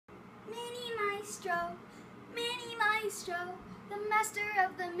Mini Maestro, the master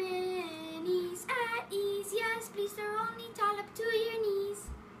of the minis. At ease, yes, please, they're only tied up to your knees.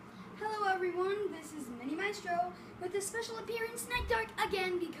 Hello everyone, this is Mini Maestro with a special appearance Night Dark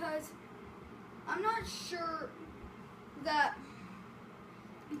again because I'm not sure that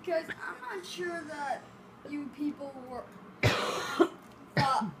you people were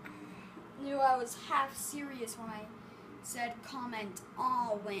knew I was half serious when I said comment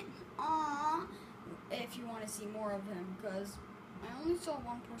when if you want to see more of him, because I only saw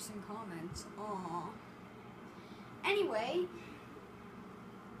one person comment anyway,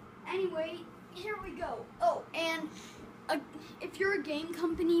 here we go. Oh, and if you're a game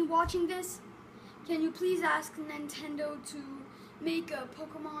company watching this, can you please ask Nintendo to make a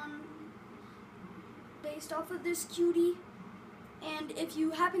Pokemon based off of this cutie? And if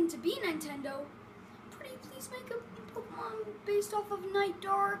you happen to be Nintendo, please make a Pokemon based off of Night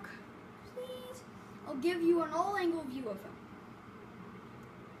Dark, please. I'll give you an all-angle view of him.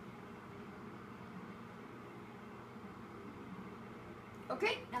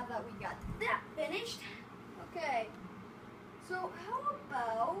 Okay, now that we got that finished, okay, so how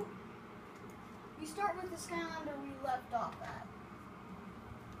about we start with the Skylander we left off at?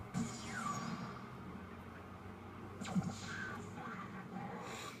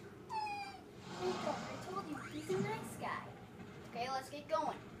 I told you, he's a nice guy. Okay, let's get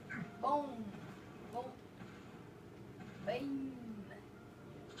going. Boom. Boom. Bam.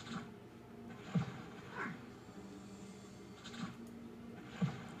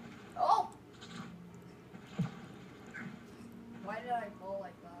 Oh! Why did I fall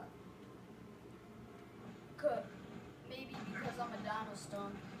like that? Maybe because I'm a dino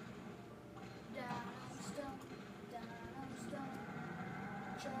stump.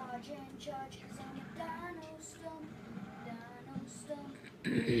 Charge and charge, 'cause I'm a dino stump.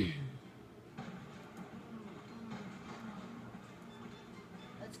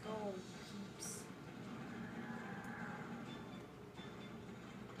 Let's go, peeps.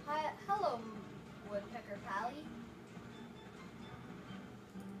 Hi, hello, Woodpecker Pally.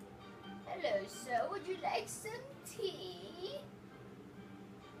 Hello, sir. Would you like some tea?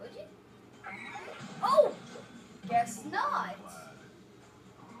 Would you? Oh! Guess not.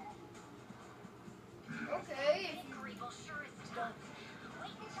 Okay. Greeble sure is tough.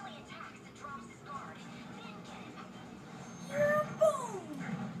 Wait until he attacks and drops his guard. Then get him. Yeah, boom!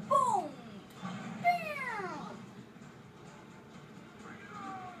 Boom! Bam!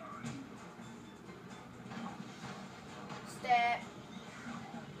 Step.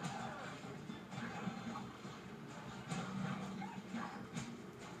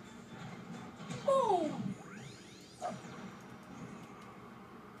 Boom! Oh.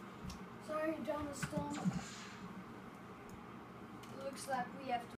 Sorry, John is stump. Looks like we have to